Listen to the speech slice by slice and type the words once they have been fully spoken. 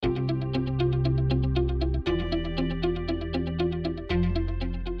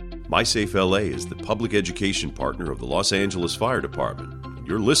MySafe LA is the public education partner of the Los Angeles Fire Department, and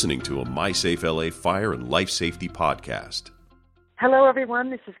you're listening to a MySafe LA Fire and Life Safety podcast. Hello, everyone.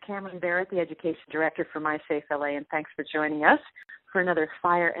 This is Cameron Barrett, the Education Director for MySafe LA, and thanks for joining us for another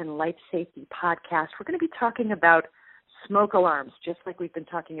Fire and Life Safety podcast. We're going to be talking about smoke alarms, just like we've been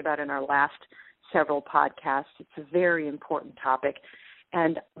talking about in our last several podcasts. It's a very important topic,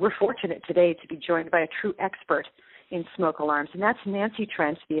 and we're fortunate today to be joined by a true expert in smoke alarms, and that's Nancy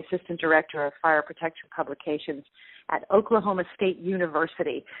Trench, the Assistant Director of Fire Protection Publications at Oklahoma State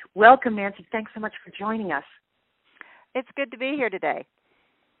University. Welcome, Nancy. Thanks so much for joining us. It's good to be here today.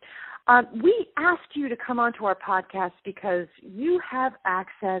 We asked you to come onto our podcast because you have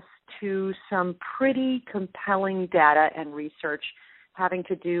access to some pretty compelling data and research having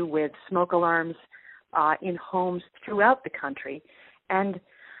to do with smoke alarms in homes throughout the country. And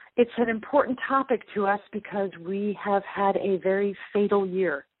it's an important topic to us because we have had a very fatal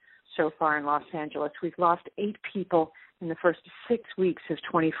year so far in Los Angeles. We've lost 8 people in the first 6 weeks of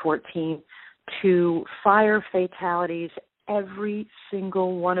 2014 to fire fatalities. Every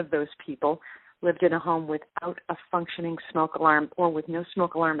single one of those people lived in a home without a functioning smoke alarm or with no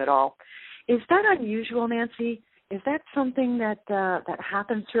smoke alarm at all. Is that unusual, Nancy? Is that something that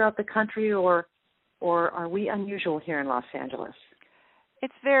happens throughout the country, or are we unusual here in Los Angeles?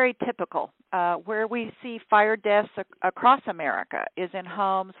 It's very typical. Where we see fire deaths across America is in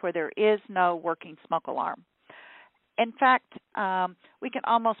homes where there is no working smoke alarm. In fact, we can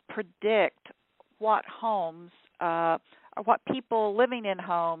almost predict what homes or what people living in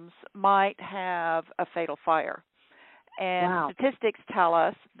homes might have a fatal fire. And Wow. Statistics tell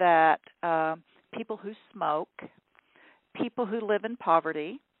us that people who smoke, people who live in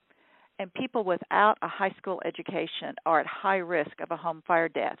poverty, and people without a high school education are at high risk of a home fire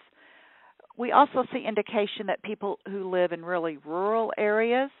death. We also see indication that people who live in really rural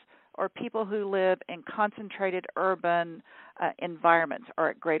areas or people who live in concentrated urban environments are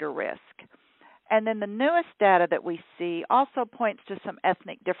at greater risk. And then the newest data that we see also points to some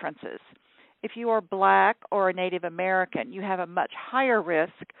ethnic differences. If you are Black or a Native American, you have a much higher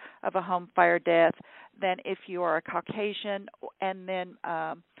risk of a home fire death than if you are a Caucasian, and then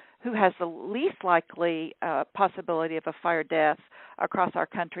who has the least likely possibility of a fire death across our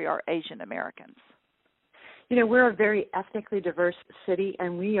country are Asian Americans. You know, we're a very ethnically diverse city,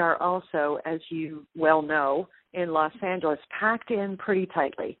 and we are also, as you well know, in Los Angeles, packed in pretty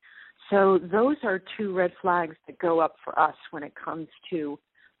tightly. So those are 2 red flags that go up for us when it comes to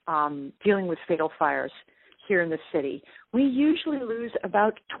dealing with fatal fires here in the city. We usually lose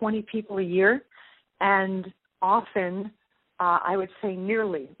about 20 people a year, and often, I would say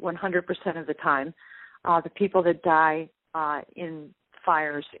nearly 100% of the time, the people that die in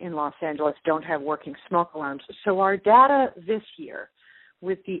fires in Los Angeles don't have working smoke alarms. So our data this year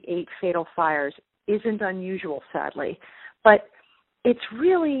with the 8 fatal fires isn't unusual, sadly, but it's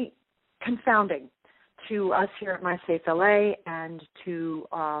really confounding to us here at MySafe LA and to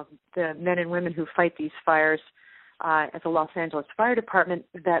the men and women who fight these fires at the Los Angeles Fire Department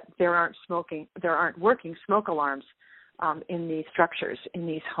that there aren't working smoke alarms in these structures, in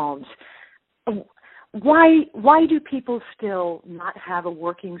these homes. Why do people still not have a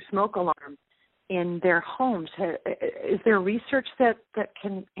working smoke alarm in their homes? Is there research that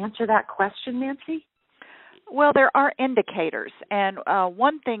can answer that question, Nancy? Well, there are indicators, and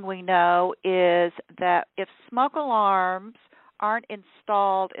one thing we know is that if smoke alarms aren't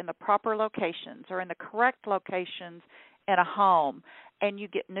installed in the proper locations or in the correct locations in a home, and you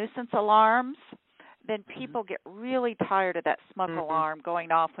get nuisance alarms, then people get really tired of that smoke alarm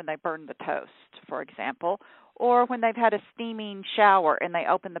going off when they burn the toast, for example, or when they've had a steaming shower and they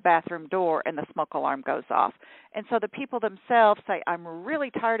open the bathroom door and the smoke alarm goes off. And so the people themselves say, I'm really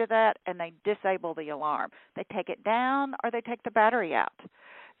tired of that, and they disable the alarm. They take it down or they take the battery out.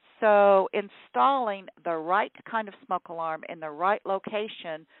 So installing the right kind of smoke alarm in the right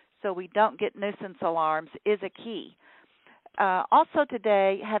location so we don't get nuisance alarms is a key. Also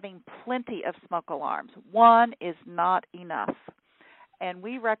today, having plenty of smoke alarms. One is not enough. And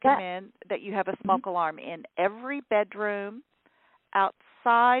we recommend that you have a smoke alarm in every bedroom,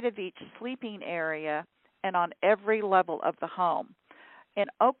 outside of each sleeping area, and on every level of the home. In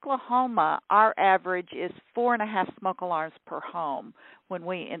Oklahoma, our average is 4.5 smoke alarms per home when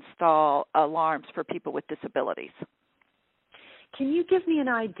we install alarms for people with disabilities. Can you give me an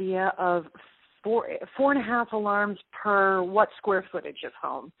idea of 4.5 alarms per what square footage of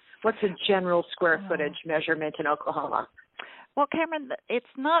home? What's a general square footage measurement in Oklahoma? Well, Cameron, it's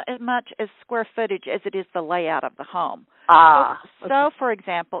not as much as square footage as it is the layout of the home. Okay. So, for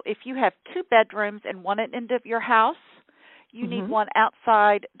example, if you have 2 bedrooms in one end of your house, You need one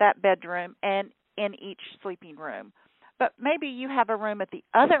outside that bedroom and in each sleeping room. But maybe you have a room at the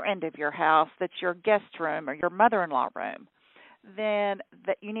other end of your house that's your guest room or your mother-in-law room. Then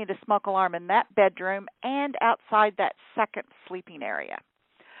that you need a smoke alarm in that bedroom and outside that second sleeping area.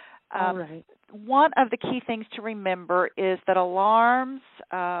 All right. One of the key things to remember is that alarms,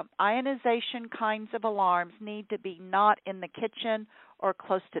 ionization kinds of alarms, need to be not in the kitchen or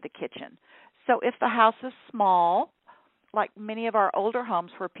close to the kitchen. So if the house is small, like many of our older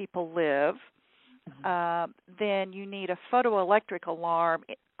homes where people live, then you need a photoelectric alarm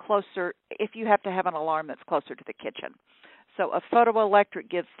closer if you have to have an alarm that's closer to the kitchen. So a photoelectric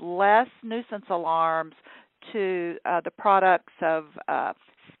gives less nuisance alarms to the products of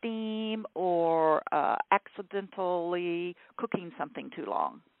steam or accidentally cooking something too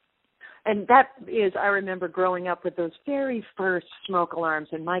long. And that is, I remember growing up with those very first smoke alarms,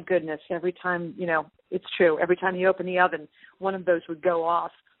 and my goodness, every time, it's true, every time you open the oven, one of those would go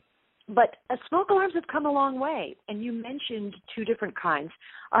off. But smoke alarms have come a long way, and you mentioned two different kinds.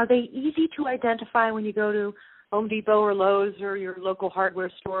 Are they easy to identify when you go to Home Depot or Lowe's or your local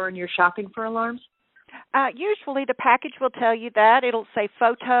hardware store and you're shopping for alarms? Usually the package will tell you that. It'll say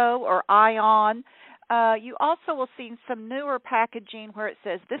photo or ion. You also will see some newer packaging where it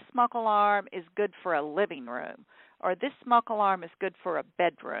says this smoke alarm is good for a living room, or this smoke alarm is good for a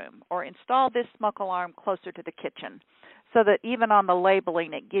bedroom, or install this smoke alarm closer to the kitchen, so that even on the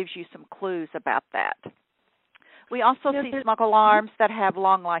labeling it gives you some clues about that. We also see smoke alarms that have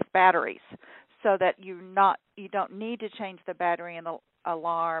long life batteries, so that you don't need to change the battery in the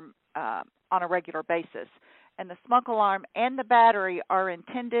alarm on a regular basis. And the smoke alarm and the battery are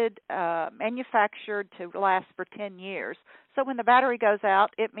intended, manufactured to last for 10 years. So when the battery goes out,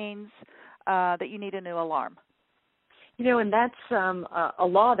 it means that you need a new alarm. And that's a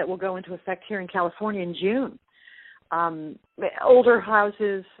law that will go into effect here in California in June. Older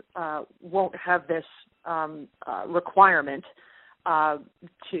houses won't have this requirement.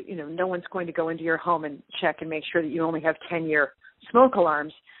 No one's going to go into your home and check and make sure that you only have 10-year smoke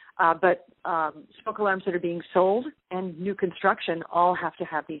alarms. But smoke alarms that are being sold and new construction all have to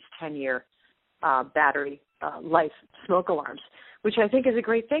have these 10-year battery life smoke alarms, which I think is a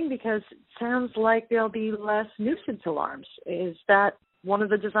great thing because it sounds like there'll be less nuisance alarms. Is that one of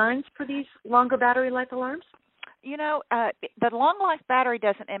the designs for these longer battery life alarms? The long life battery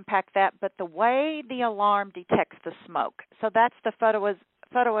doesn't impact that, but the way the alarm detects the smoke. So that's the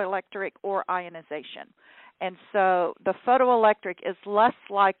photoelectric or ionization. And so the photoelectric is less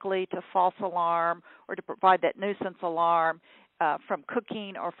likely to false alarm or to provide that nuisance alarm from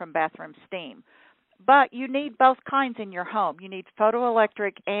cooking or from bathroom steam. But you need both kinds in your home. You need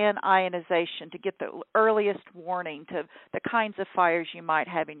photoelectric and ionization to get the earliest warning to the kinds of fires you might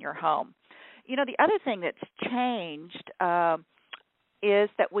have in your home. The other thing that's changed is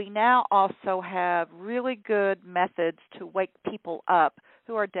that we now also have really good methods to wake people up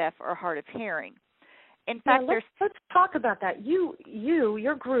who are deaf or hard of hearing. In fact, let's talk about that.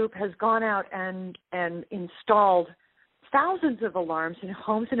 Your group has gone out and installed thousands of alarms in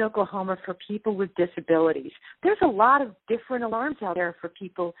homes in Oklahoma for people with disabilities. There's a lot of different alarms out there for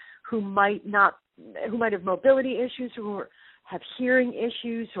people who might have mobility issues, who have hearing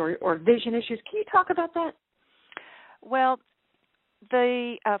issues or vision issues. Can you talk about that? Well,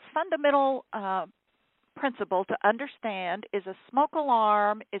 the fundamental principle to understand is a smoke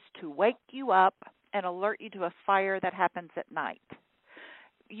alarm is to wake you up and alert you to a fire that happens at night.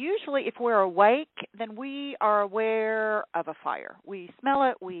 Usually if we're awake, then we are aware of a fire. We smell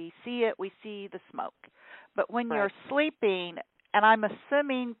it, we see the smoke. But when you're sleeping, and I'm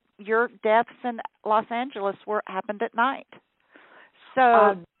assuming your deaths in Los Angeles happened at night.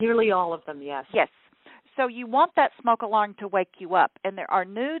 So nearly all of them, yes. Yes. So you want that smoke alarm to wake you up. And there are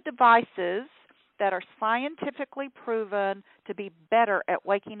new devices that are scientifically proven to be better at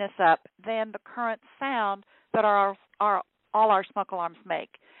waking us up than the current sound that all our smoke alarms make.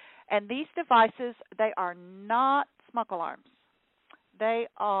 And these devices, they are not smoke alarms. They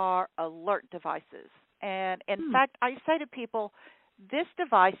are alert devices. And in fact, I say to people, this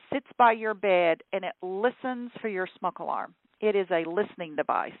device sits by your bed and it listens for your smoke alarm. It is a listening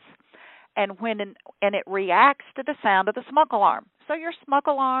device. And it reacts to the sound of the smoke alarm. So your smoke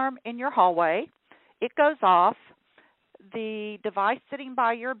alarm in your hallway, it goes off. The device sitting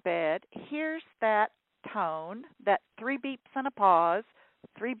by your bed hears that tone, that 3 beeps and a pause,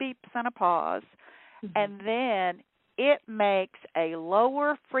 3 beeps and a pause, and then it makes a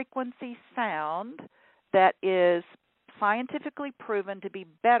lower frequency sound that is scientifically proven to be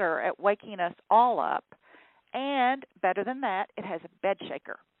better at waking us all up. And better than that, it has a bed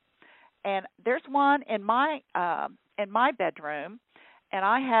shaker. And there's one in my bedroom, and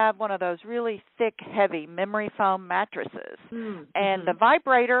I have one of those really thick, heavy memory foam mattresses. Mm-hmm. And the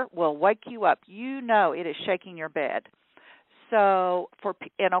vibrator will wake you up. You know it is shaking your bed. So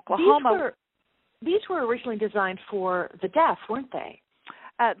in Oklahoma, these were originally designed for the deaf, weren't they?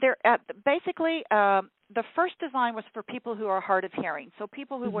 They're basically the first design was for people who are hard of hearing. So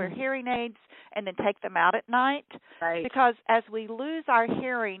people who wear hearing aids and then take them out at night. Right. Because as we lose our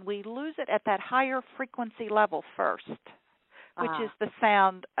hearing, we lose it at that higher frequency level first, which is the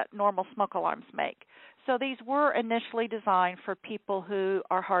sound normal smoke alarms make. So these were initially designed for people who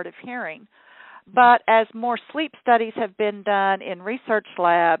are hard of hearing. But as more sleep studies have been done in research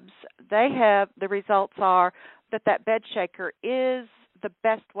labs, the results are that bed shaker is the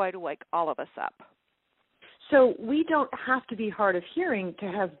best way to wake all of us up. So we don't have to be hard of hearing to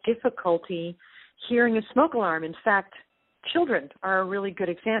have difficulty hearing a smoke alarm. In fact, children are a really good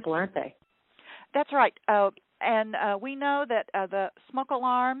example, aren't they? That's right. And we know that the smoke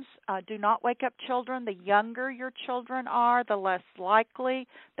alarms do not wake up children. The younger your children are, the less likely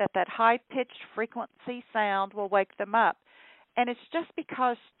that high-pitched frequency sound will wake them up. And it's just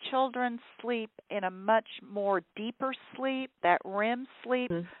because children sleep in a much more deeper sleep, that REM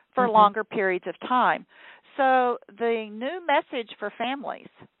sleep, for longer periods of time. So the new message for families,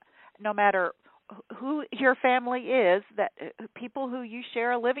 no matter who your family is, that people who you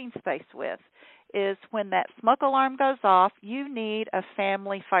share a living space with, is when that smoke alarm goes off, you need a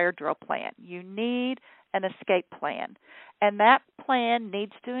family fire drill plan. You need an escape plan. And that plan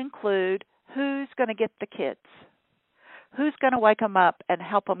needs to include who's going to get the kids, who's going to wake them up and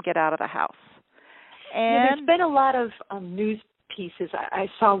help them get out of the house. And there's been a lot of news pieces. I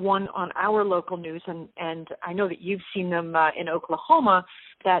saw one on our local news, and I know that you've seen them in Oklahoma,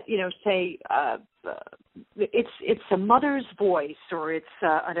 that say it's a mother's voice or it's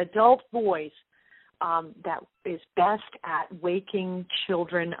an adult voice that is best at waking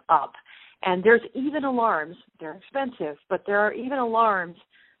children up. And there's even alarms. They're expensive, but there are even alarms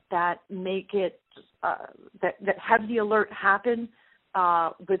that make it that have the alert happen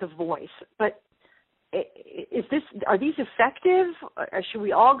with a voice. But are these effective? Should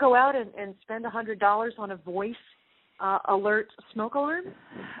we all go out and spend $100 on a voice alert smoke alarm?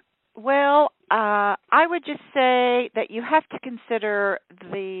 Well, I would just say that you have to consider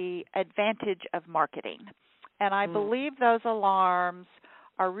the advantage of marketing. And I believe those alarms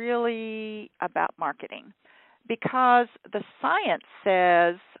are really about marketing, because the science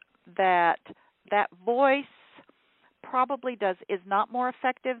says that voice probably is not more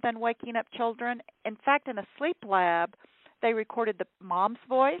effective than waking up children. In fact, in a sleep lab, they recorded the mom's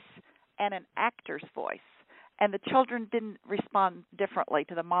voice and an actor's voice, and the children didn't respond differently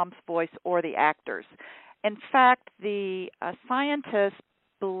to the mom's voice or the actor's. In fact, the scientist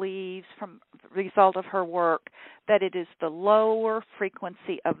believes, from the result of her work, that it is the lower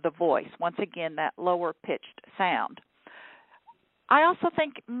frequency of the voice, once again, that lower pitched sound. I also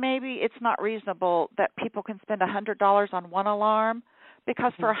think maybe it's not reasonable that people can spend $100 on one alarm,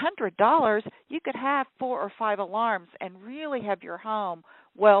 because for $100 you could have 4 or 5 alarms and really have your home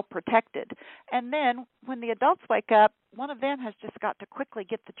well protected. And then when the adults wake up, one of them has just got to quickly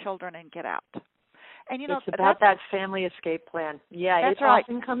get the children and get out. And it's about that family escape plan. Yeah, that's it right.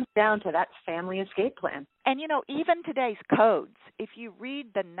 often comes down to that family escape plan. And even today's codes, if you read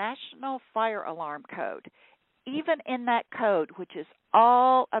the National Fire Alarm Code, even in that code, which is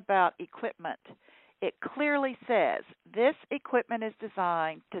all about equipment, it clearly says this equipment is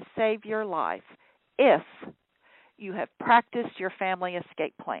designed to save your life if you have practiced your family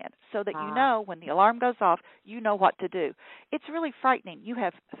escape plan, so that you know when the alarm goes off, you know what to do. It's really frightening. You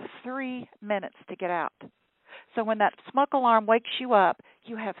have 3 minutes to get out. So when that smoke alarm wakes you up,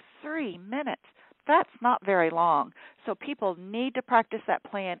 you have 3 minutes. That's not very long. So people need to practice that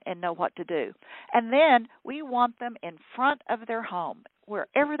plan and know what to do. And then we want them in front of their home.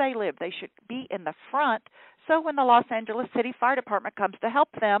 Wherever they live, they should be in the front, so when the Los Angeles City Fire Department comes to help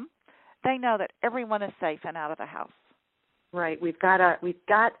them, they know that everyone is safe and out of the house. Right. We've got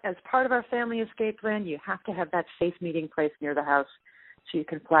as part of our family escape plan, you have to have that safe meeting place near the house so you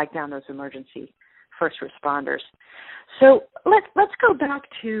can flag down those emergency first responders. So let's go back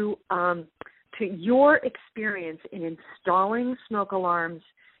to your experience in installing smoke alarms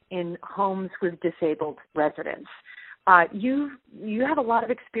in homes with disabled residents. You have a lot of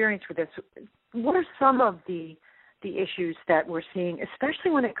experience with this. What are some of the issues that we're seeing,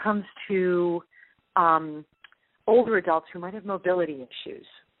 especially when it comes to older adults who might have mobility issues?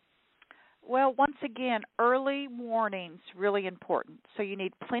 Well, once again, early warning's really important. So you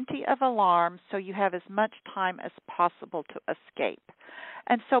need plenty of alarms so you have as much time as possible to escape.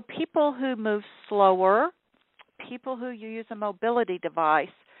 And so people who move slower, people who use a mobility device,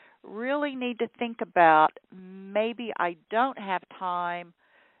 really need to think about, maybe I don't have time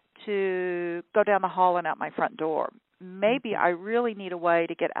to go down the hall and out my front door. Maybe I really need a way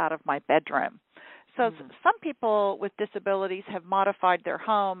to get out of my bedroom. So some people with disabilities have modified their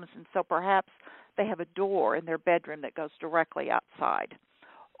homes, and so perhaps they have a door in their bedroom that goes directly outside.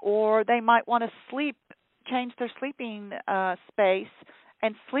 Or they might want to change their sleeping space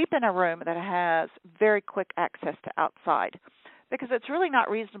and sleep in a room that has very quick access to outside. Because it's really not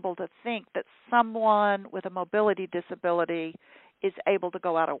reasonable to think that someone with a mobility disability is able to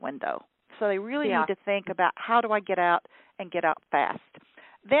go out a window. So they really need to think about, how do I get out and get out fast?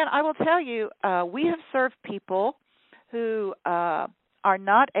 Then I will tell you, we have served people who are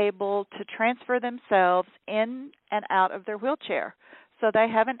not able to transfer themselves in and out of their wheelchair. So they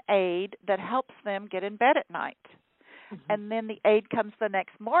have an aide that helps them get in bed at night. And then the aide comes the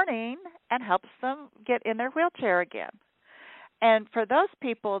next morning and helps them get in their wheelchair again. And for those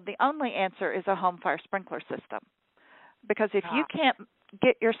people, the only answer is a home fire sprinkler system. Because if you can't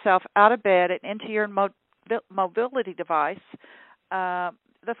get yourself out of bed and into your mobility device,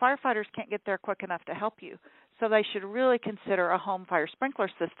 the firefighters can't get there quick enough to help you. So they should really consider a home fire sprinkler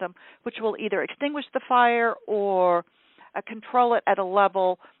system, which will either extinguish the fire or control it at a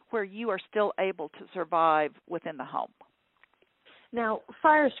level where you are still able to survive within the home. Now,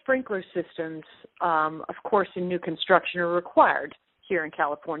 fire sprinkler systems, of course, in new construction are required here in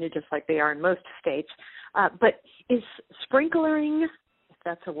California, just like they are in most states. But is sprinklering, if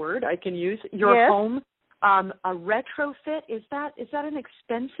that's a word I can use, your home a retrofit? Is that an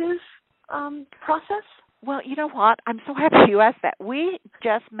expensive process? Well, you know what? I'm so happy you asked that. We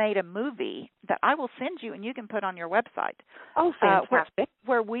just made a movie that I will send you and you can put on your website. Oh, fantastic.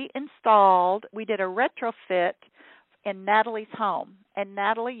 Where we did a retrofit in Natalie's home. And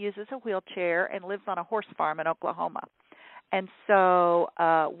Natalie uses a wheelchair and lives on a horse farm in Oklahoma. And so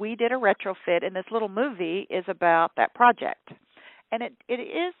we did a retrofit, and this little movie is about that project. And it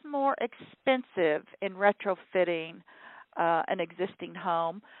is more expensive in retrofitting an existing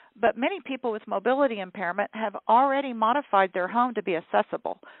home, but many people with mobility impairment have already modified their home to be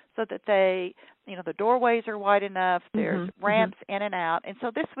accessible so that the doorways are wide enough, there's ramps in and out, and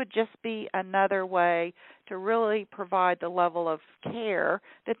so this would just be another way to really provide the level of care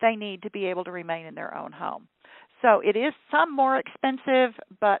that they need to be able to remain in their own home. So it is some more expensive,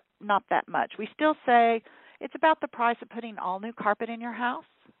 but not that much. We still say it's about the price of putting all new carpet in your house,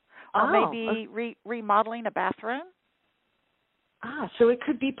 or maybe remodeling a bathroom. So it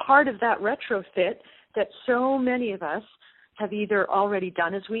could be part of that retrofit that so many of us have either already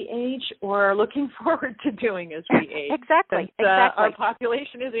done as we age or are looking forward to doing as we age. Exactly. Our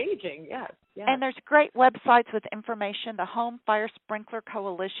population is aging, yes. And there's great websites with information. The Home Fire Sprinkler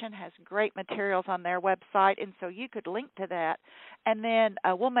Coalition has great materials on their website, and so you could link to that. And then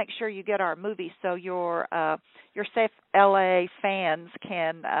we'll make sure you get our movie so your Safe LA fans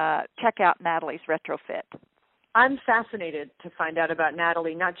can check out Natalie's retrofit. I'm fascinated to find out about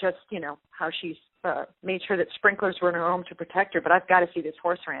Natalie, not just, how she's made sure that sprinklers were in her home to protect her, but I've got to see this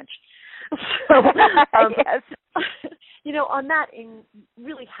horse ranch. So, yes. On that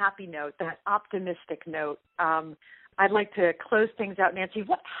really happy note, that optimistic note, I'd like to close things out. Nancy,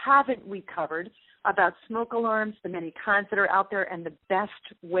 what haven't we covered about smoke alarms, the many kinds that are out there, and the best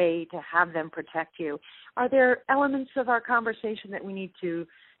way to have them protect you? Are there elements of our conversation that we need to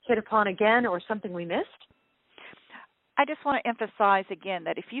hit upon again, or something we missed? I just want to emphasize again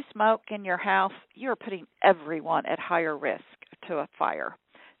that if you smoke in your house, you're putting everyone at higher risk to a fire.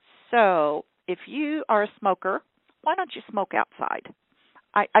 So if you are a smoker, why don't you smoke outside?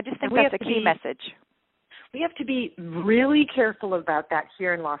 I just think that's a key message. We have to be really careful about that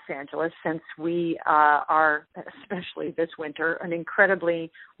here in Los Angeles, since we are, especially this winter, an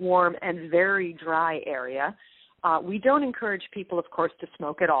incredibly warm and very dry area. We don't encourage people, of course, to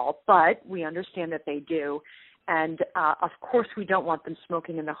smoke at all, but we understand that they do. And, of course, we don't want them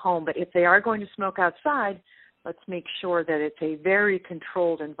smoking in the home. But if they are going to smoke outside, let's make sure that it's a very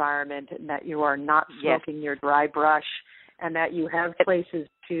controlled environment and that you are not smoking your dry brush, and that you have places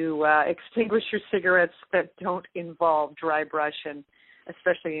to extinguish your cigarettes that don't involve dry brush, and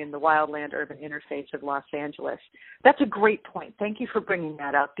especially in the wildland urban interface of Los Angeles. That's a great point. Thank you for bringing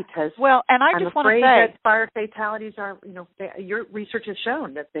that up, because I'm afraid that fire fatalities are, your research has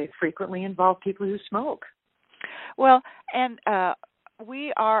shown that they frequently involve people who smoke. Well, and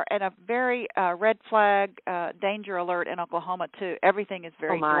We are at a very red flag danger alert in Oklahoma, too. Everything is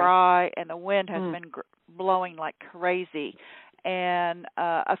very dry, and the wind has been blowing like crazy. And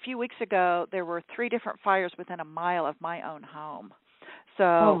a few weeks ago, there were 3 different fires within a mile of my own home.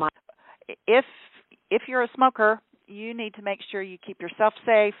 So if you're a smoker, you need to make sure you keep yourself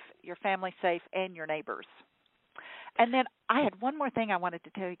safe, your family safe, and your neighbors. And then I had one more thing I wanted to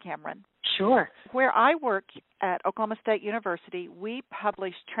tell you, Cameron. Sure. Where I work at Oklahoma State University, we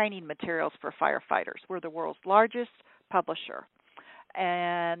publish training materials for firefighters. We're the world's largest publisher.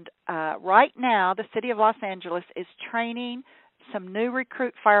 And right now, the city of Los Angeles is training some new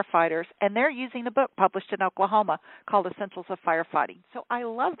recruit firefighters, and they're using the book published in Oklahoma called Essentials of Firefighting. So I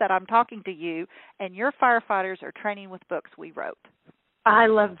love that I'm talking to you, and your firefighters are training with books we wrote. I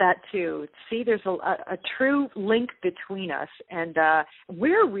love that, too. See, there's a true link between us, and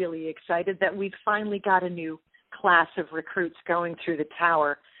we're really excited that we've finally got a new class of recruits going through the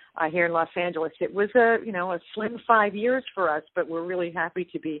tower here in Los Angeles. It was a slim 5 years for us, but we're really happy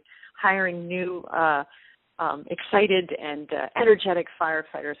to be hiring new excited and energetic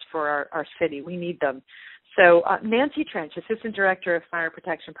firefighters for our city. We need them. So Nancy Trench, Assistant Director of Fire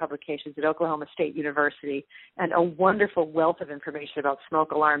Protection Publications at Oklahoma State University, and a wonderful wealth of information about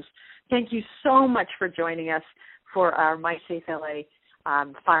smoke alarms. Thank you so much for joining us for our My Safe LA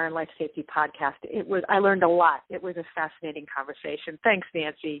Fire and Life Safety podcast. I learned a lot. It was a fascinating conversation. Thanks,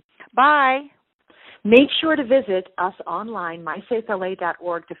 Nancy. Bye. Make sure to visit us online,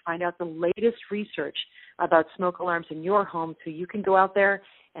 mysafela.org, to find out the latest research about smoke alarms in your home so you can go out there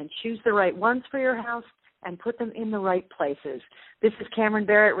and choose the right ones for your house and put them in the right places. This is Cameron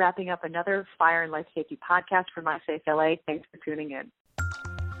Barrett wrapping up another Fire and Life Safety podcast for My Safe LA. Thanks for tuning in.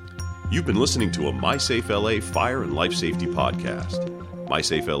 You've been listening to a My Safe LA Fire and Life Safety podcast. My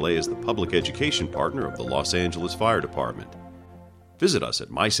Safe LA is the public education partner of the Los Angeles Fire Department. Visit us at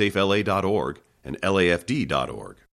mysafela.org and lafd.org.